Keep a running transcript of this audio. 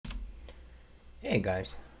Hey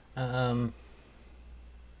guys, um,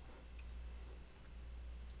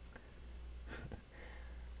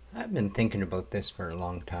 I've been thinking about this for a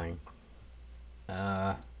long time.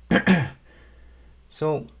 Uh,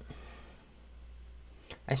 so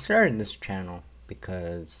I started this channel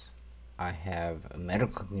because I have a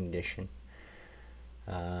medical condition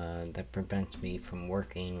that prevents me from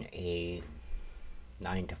working a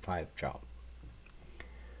 9 to 5 job.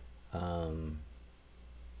 Um,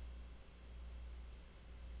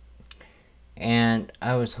 and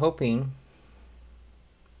I was hoping,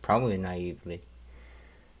 probably naively,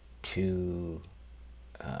 to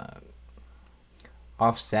uh,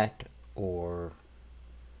 offset or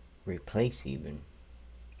replace even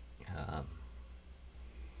um,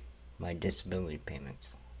 my disability payments,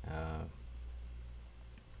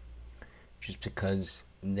 just because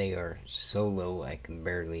they are so low I can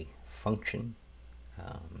barely function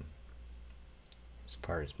um, as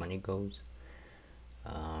far as money goes.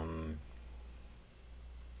 Um,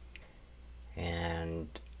 and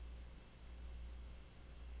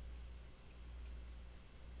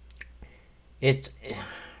it's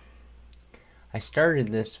I started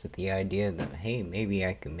this with the idea that, hey, maybe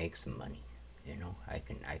I can make some money. I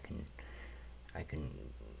can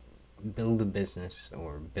build a business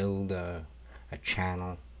or build a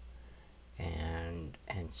channel and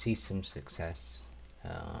see some success.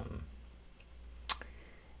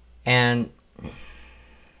 And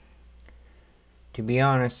to be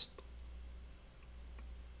honest,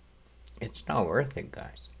 it's not worth it,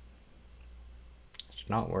 guys. It's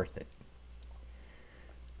not worth it.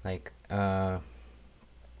 Like, I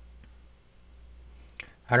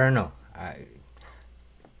don't know. I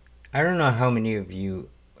don't know how many of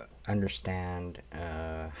you understand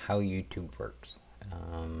how YouTube works.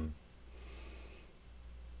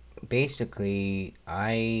 Basically,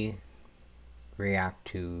 I react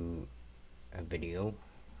to a video,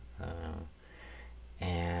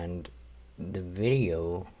 and the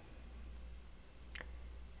video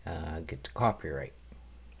gets a copyright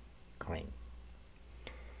claim.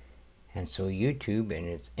 And so YouTube, in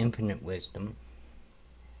its infinite wisdom,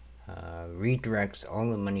 redirects all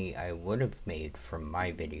the money I would have made from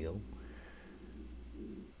my video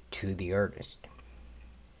to the artist,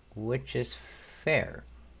 which is fair.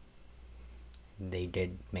 They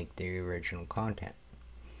did make the original content.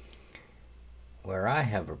 Where I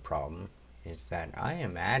have a problem is that I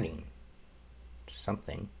am adding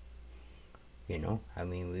something. I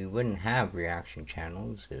mean, we wouldn't have reaction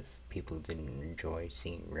channels if people didn't enjoy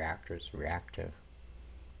seeing reactors reactive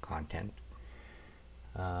content.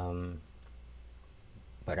 But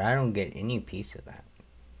I don't get any piece of that.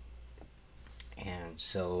 And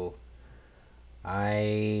so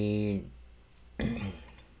let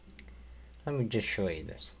me just show you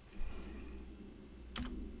this.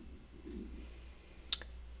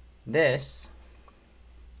 This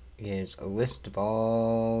is a list of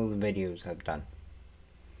all the videos I've done.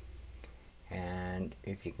 And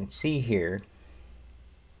if you can see here,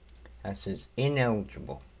 that says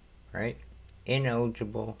ineligible, right?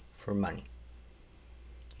 Ineligible for money.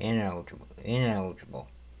 Ineligible.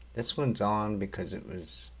 This one's on because it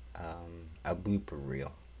was a blooper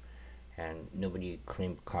reel and nobody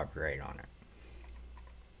claimed copyright on it.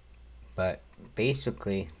 But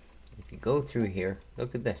basically, if you go through here,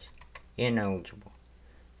 look at this. Ineligible.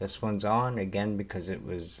 This one's on again because it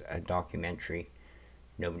was a documentary.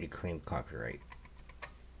 Nobody claimed copyright.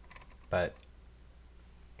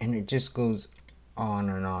 And it just goes on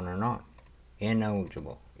and on and on.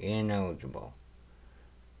 Ineligible.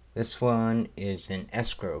 This one is in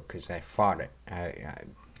escrow because I fought it.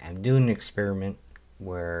 I'm doing an experiment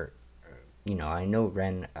where, I know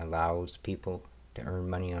Ren allows people to earn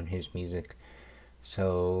money on his music.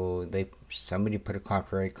 So somebody put a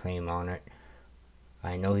copyright claim on it.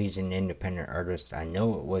 I know he's an independent artist. I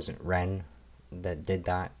know it wasn't Ren that did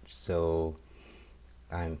that. So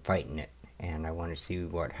I'm fighting it and I want to see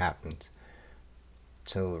what happens.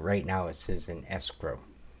 So right now it says in escrow.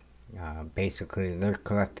 Basically, they're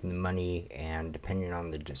collecting the money, and depending on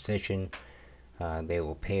the decision, they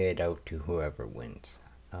will pay it out to whoever wins.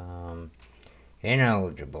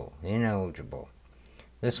 Ineligible.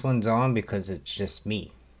 This one's on because it's just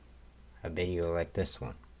me. A video like this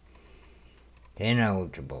one.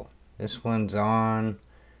 Ineligible. This one's on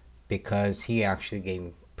because he actually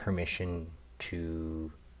gave permission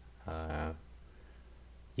to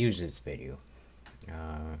use this video.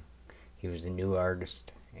 He was a new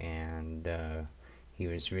artist, and he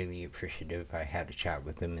was really appreciative. I had a chat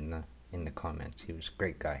with him in the comments. He was a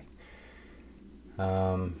great guy.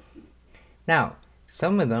 Now,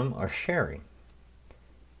 some of them are sharing,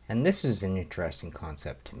 and this is an interesting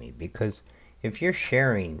concept to me because if you're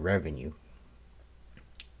sharing revenue,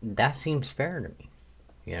 that seems fair to me,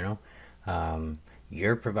 you know.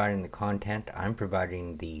 You're providing the content, I'm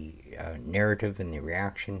providing the narrative and the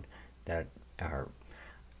reaction that are.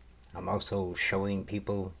 I'm also showing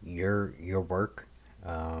people your work,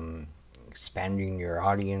 expanding your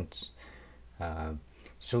audience.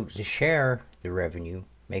 So to share the revenue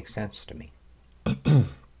makes sense to me.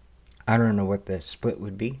 I don't know what the split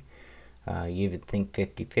would be. You would think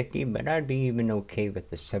 50-50, but I'd be even okay with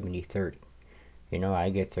the 70-30. You know, I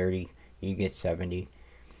get 30, you get 70.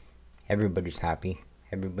 Everybody's happy.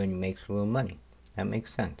 Everybody makes a little money. That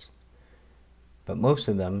makes sense. But most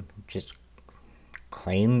of them just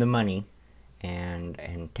claim the money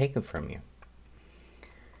and take it from you.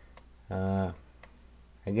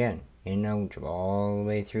 Again, ineligible all the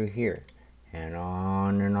way through here, and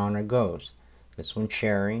on it goes. This one's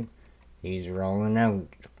sharing. These are all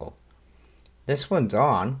ineligible. This one's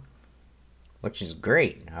on, which is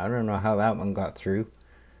great. I don't know how that one got through.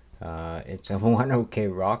 It's a One OK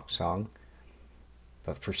Rock song,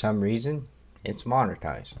 but for some reason, it's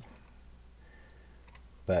monetized.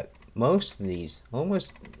 But most of these,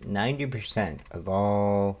 almost 90% of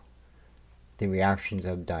all the reactions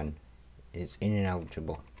I've done, is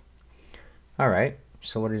ineligible. Alright,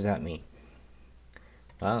 so what does that mean?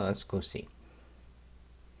 Well, let's go see.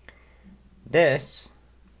 This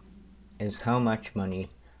is how much money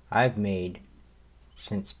I've made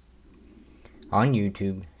since on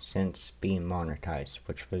YouTube since being monetized,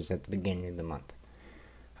 which was at the beginning of the month.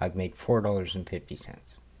 I've made $4.50.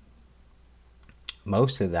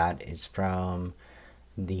 Most of that is from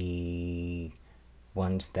the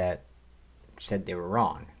ones that said they were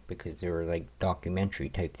on, because they were like documentary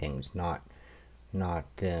type things, not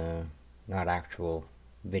actual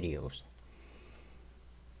videos.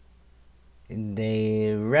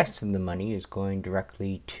 The rest of the money is going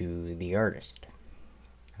directly to the artist.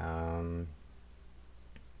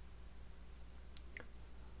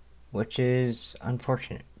 Which is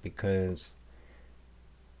unfortunate, because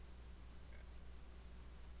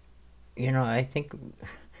you know, I think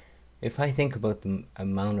if I think about the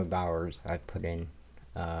amount of hours I put in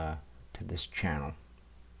to this channel,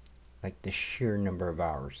 like the sheer number of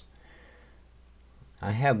hours,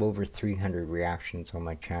 I have over 300 reactions on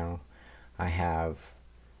my channel. I have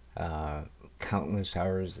countless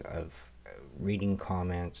hours of reading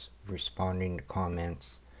comments, responding to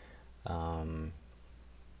comments.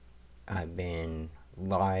 I've been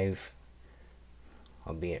live,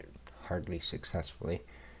 albeit hardly successfully,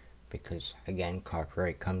 because again,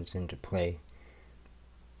 copyright comes into play.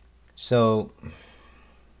 So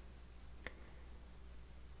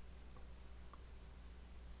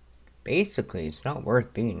basically, it's not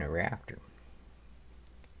worth being a reactor.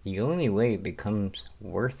 The only way it becomes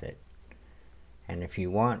worth it, and if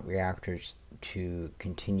you want reactors to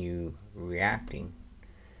continue reacting,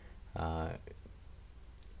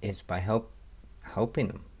 is by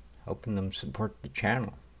helping them support the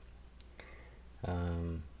channel.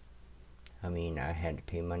 I mean, I had to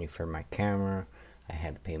pay money for my camera, I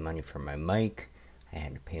had to pay money for my mic, I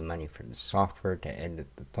had to pay money for the software to edit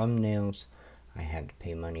the thumbnails, I had to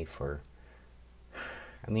pay money for,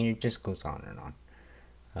 I mean, it just goes on and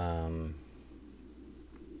on.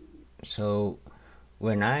 So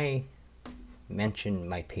when I mention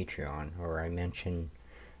my Patreon, or I mention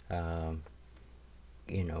to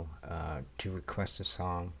request a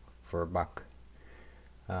song for $1,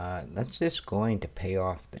 that's just going to pay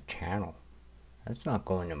off the channel. That's not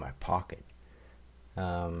going to my pocket.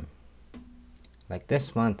 Like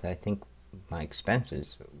this month, I think my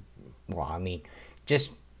expenses, well, I mean,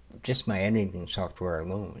 just my editing software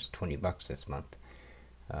alone was $20 this month.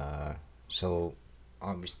 So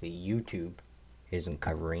obviously YouTube isn't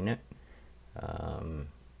covering it,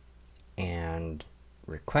 and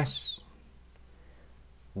requests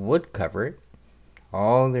would cover it.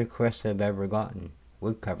 All the requests I've ever gotten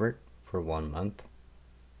would cover it for 1 month,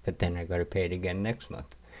 but then I gotta pay it again next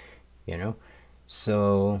month, you know.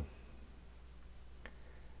 So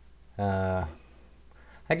I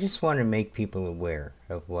just want to make people aware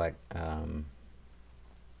of what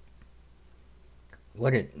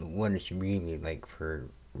it's really like for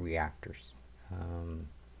reactors.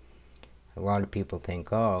 A lot of people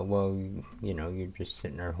think, oh, well, you know, you're just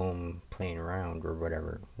sitting at home playing around or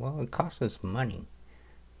whatever. Well, it costs us money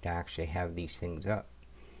to actually have these things up.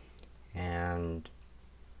 And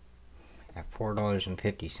at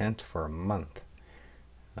 $4.50 for a month,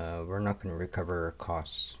 we're not going to recover our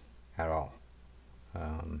costs at all.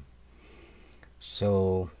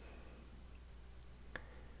 So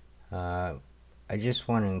I just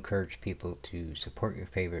want to encourage people to support your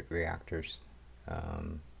favorite reactors.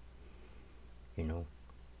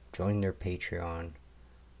 join their Patreon.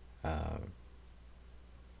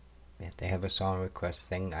 If they have a song request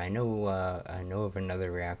thing, I know of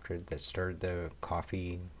another reactor that started the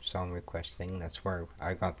coffee song request thing. That's where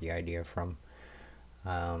I got the idea from,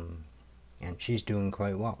 and she's doing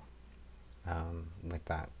quite well with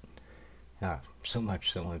that. So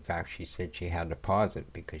much so, in fact, she said she had to pause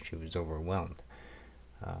it because she was overwhelmed.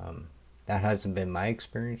 That hasn't been my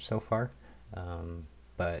experience so far,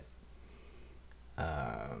 but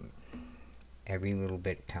every little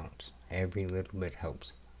bit counts. Every little bit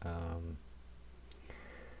helps.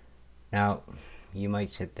 Now, you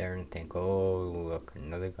might sit there and think, oh, look,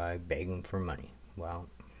 another guy begging for money. Well,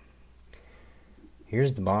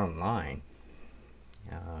 here's the bottom line.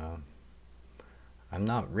 I'm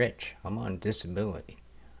not rich. I'm on disability.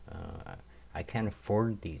 I can't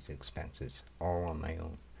afford these expenses all on my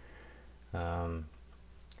own.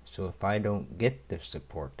 So if I don't get the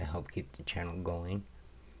support to help keep the channel going,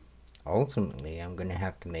 ultimately I'm going to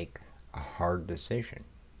have to make a hard decision.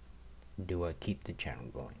 Do I keep the channel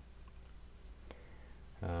going?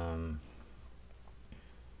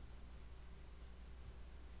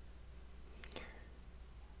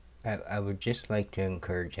 I would just like to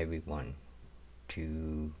encourage everyone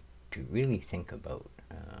to really think about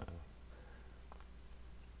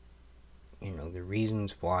the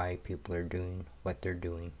reasons why people are doing what they're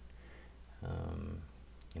doing.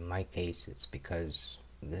 In my case, it's because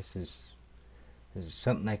this is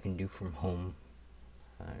something I can do from home.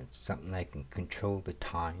 It's something I can control the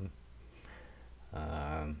time.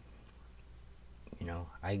 I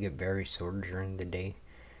get very sore during the day,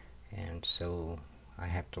 and so I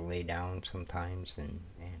have to lay down sometimes and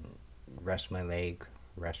rest my leg,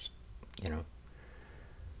 it's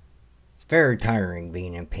very tiring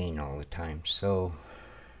being in pain all the time. So,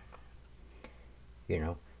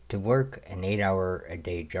 to work an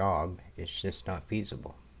 8-hour-a-day job is just not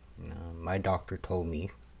feasible. My doctor told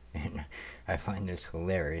me, and I find this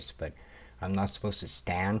hilarious, but I'm not supposed to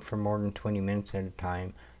stand for more than 20 minutes at a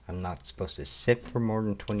time. I'm not supposed to sit for more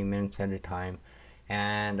than 20 minutes at a time.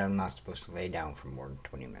 And I'm not supposed to lay down for more than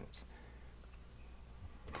 20 minutes.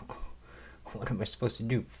 What am I supposed to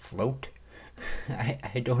do? Float?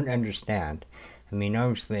 I don't understand. I mean,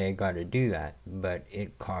 obviously I got to do that, but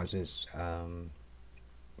it causes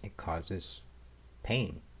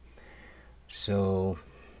pain. So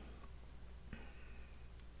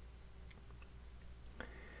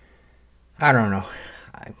I don't know.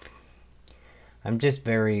 I'm just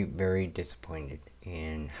very, very disappointed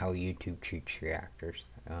in how YouTube treats reactors.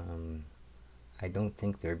 I don't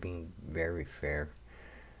think they're being very fair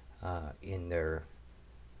in their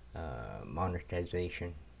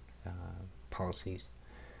monetization policies,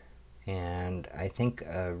 and I think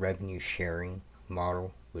a revenue sharing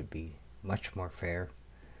model would be much more fair,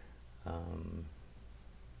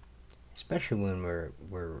 especially when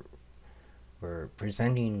we're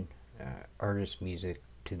presenting artist music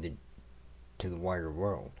to the wider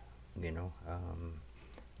world.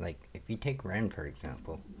 Like if you take Ren, for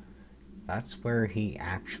example, that's where he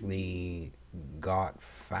actually got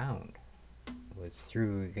found, was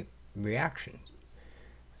through reactions.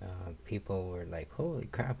 People were like, holy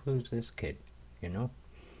crap, who's this kid?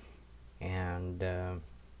 And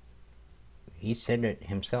he said it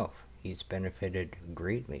himself. He's benefited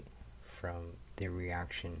greatly from the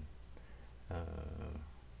reaction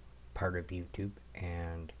part of YouTube,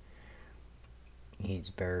 and he's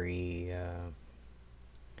very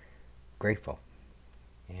grateful.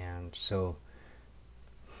 And so,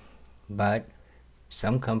 but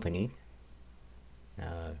some company,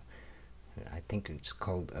 I think it's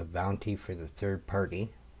called a bounty for the third party.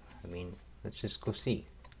 I mean, let's just go see.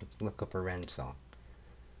 Let's look up a Ren song.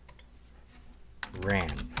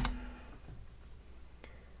 Ren.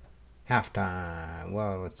 Halftime.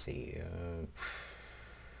 Well, let's see.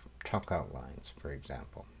 Chalk outlines, for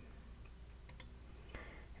example.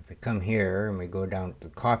 If we come here and we go down to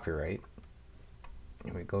the copyright,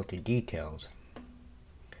 and we go to details.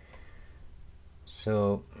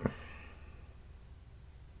 So,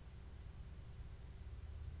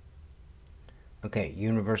 okay,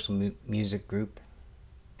 Universal Music Group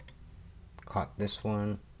caught this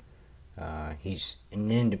one. He's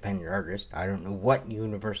an independent artist. I don't know what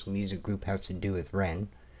Universal Music Group has to do with Ren.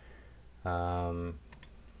 Let's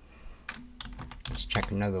check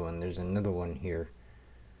another one. There's another one here.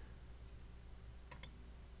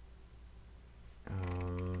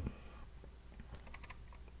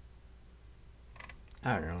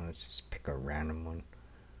 I don't know, let's just pick a random one.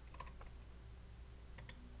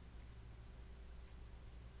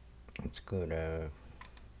 Let's go to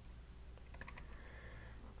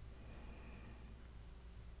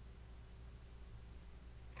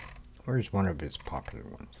Where's one of his popular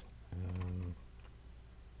ones?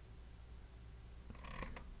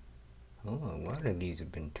 Oh, a lot of these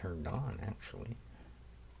have been turned on, actually.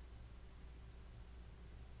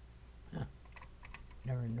 Huh.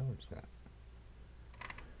 Never noticed that.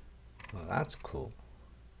 Well, that's cool.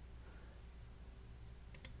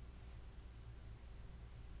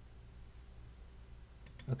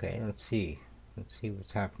 Okay, let's see. Let's see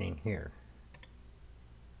what's happening here.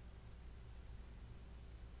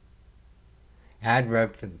 Ad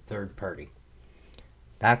rev for the third party.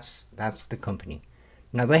 That's the company.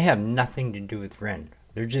 Now, they have nothing to do with Ren.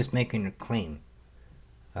 They're just making a claim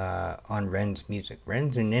on Ren's music.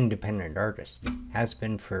 Ren's an independent artist. Has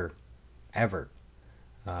been forever.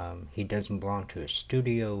 He doesn't belong to a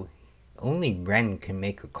studio. Only Ren can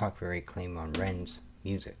make a copyright claim on Ren's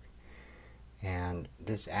music. And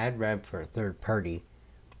this ad rev for a third party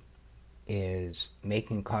is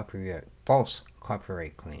making false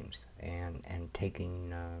copyright claims and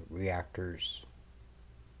taking reactors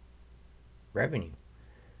revenue.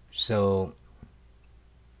 So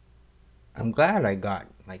I'm glad I got,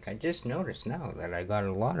 like, I just noticed now that I got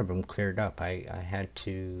a lot of them cleared up. I had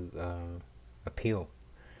to appeal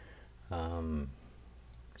some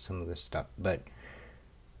of this stuff, but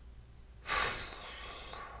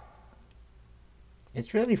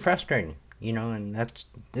it's really frustrating, you know. And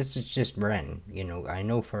this is just Ren, you know. I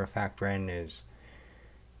know for a fact Ren is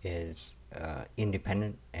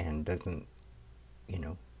independent and doesn't, you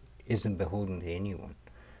know, isn't beholden to anyone.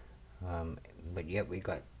 But yet we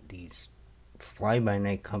got these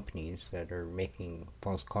fly-by-night companies that are making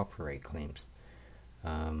false copyright claims.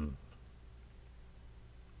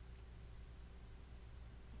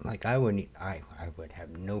 Like I would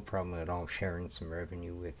have no problem at all sharing some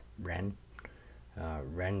revenue with Ren.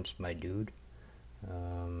 Ren's my dude.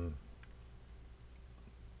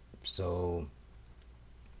 So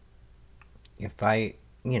if I,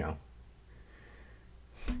 you know,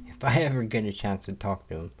 if I ever get a chance to talk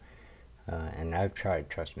to him, and I've tried,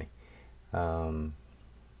 trust me, you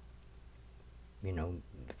know,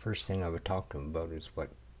 the first thing I would talk to him about is what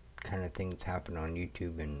kind of things happen on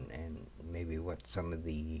YouTube and maybe what some of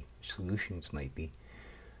the solutions might be.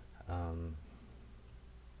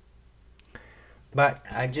 But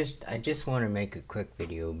I just want to make a quick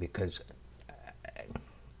video because,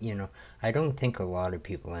 you know, I don't think a lot of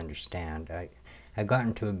people understand. I got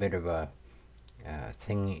into a bit of a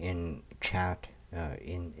thing in chat,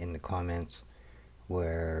 in the comments,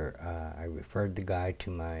 where I referred the guy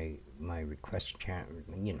to my request chat,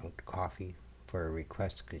 you know, to coffee for a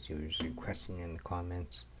request because he was requesting in the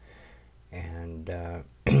comments, and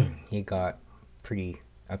he got pretty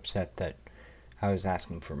upset that I was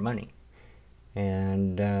asking for money.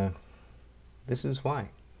 And this is why.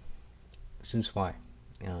 This is why.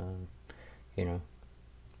 You know,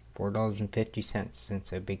 $4.50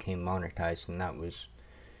 since I became monetized, and that was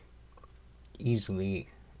easily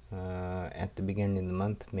at the beginning of the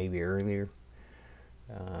month, maybe earlier.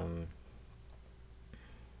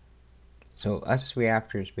 So us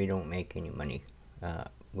reactors, we don't make any money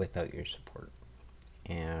without your support.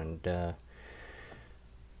 And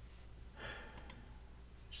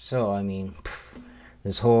so, I mean,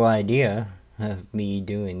 this whole idea of me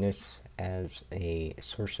doing this as a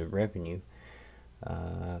source of revenue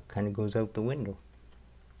kind of goes out the window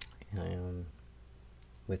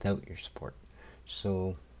without your support.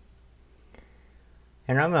 So,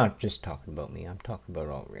 and I'm not just talking about me, I'm talking about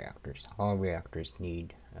all reactors. All reactors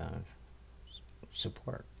need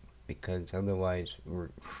support, because otherwise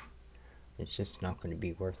it's just not going to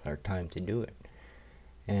be worth our time to do it.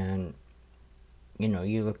 And you know,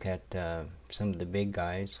 you look at some of the big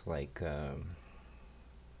guys like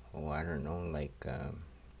oh, I don't know, like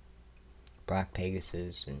Black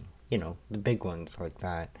Pegasus, and you know, the big ones like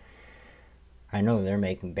that. I know they're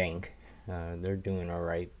making bank. They're doing all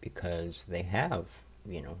right because they have,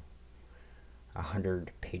 you know,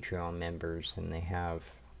 100 Patreon members, and they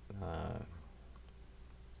have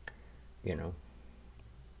you know,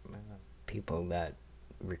 people that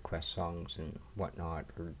request songs and whatnot,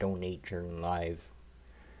 or donate during live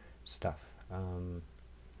stuff.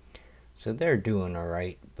 So they're doing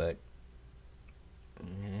alright, but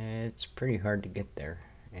it's pretty hard to get there,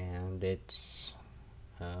 and it's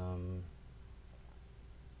I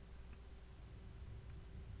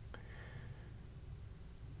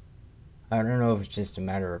don't know if it's just a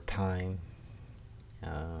matter of time,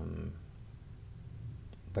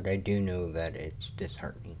 but I do know that it's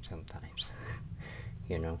disheartening sometimes.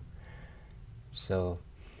 You know, so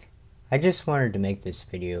I just wanted to make this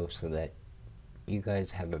video so that you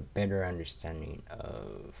guys have a better understanding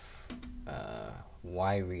of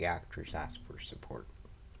why reactors ask for support.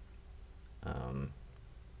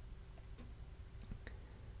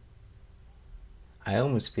 I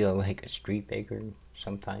almost feel like a street baker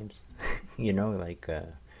sometimes, you know, like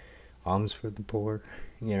alms for the poor,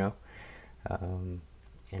 you know,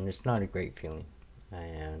 and it's not a great feeling,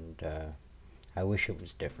 and I wish it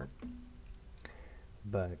was different,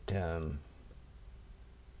 but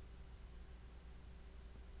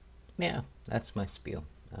yeah, that's my spiel.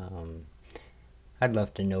 I'd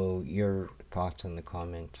love to know your thoughts in the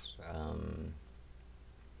comments.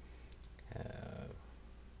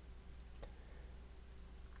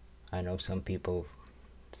 I know some people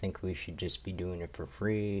think we should just be doing it for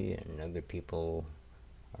free, and other people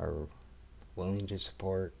are willing to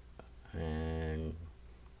support, and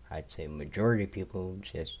I'd say majority of people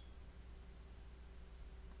just,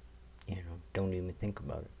 you know, don't even think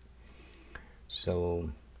about it. So,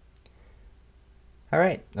 all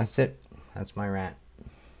right, that's it. That's my rant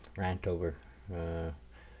over.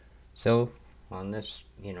 So, on this,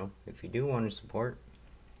 you know, if you do want to support,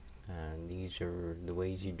 these are the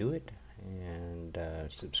ways you do it, and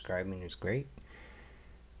subscribing is great.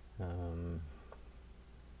 And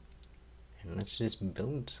let's just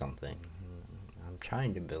build something. I'm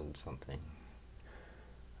trying to build something.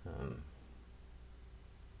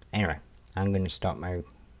 Anyway, I'm going to stop my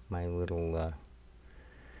little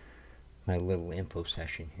info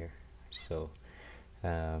session here. So,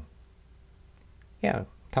 yeah,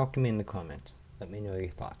 talk to me in the comments. Let me know your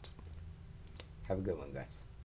thoughts. Have a good one, guys.